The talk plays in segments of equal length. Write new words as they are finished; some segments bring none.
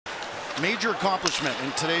Major accomplishment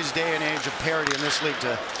in today's day and age of parity in this league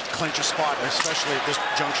to clinch a spot, especially at this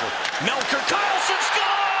juncture. Melker Karlsson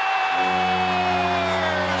scores!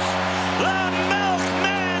 The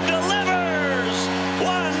Milkman delivers!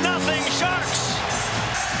 1-0 Sharks!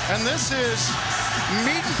 And this is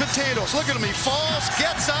meat and potatoes. Look at him, he falls,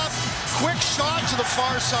 gets up, quick shot to the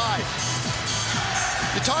far side.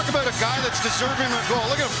 You talk about a guy that's deserving of a goal.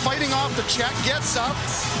 Look at him fighting off the check, gets up,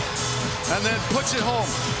 and then puts it home.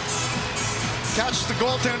 Catches the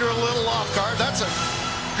goaltender a little off guard. That's a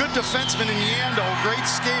good defenseman in Yando, great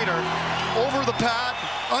skater. Over the pad,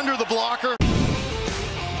 under the blocker.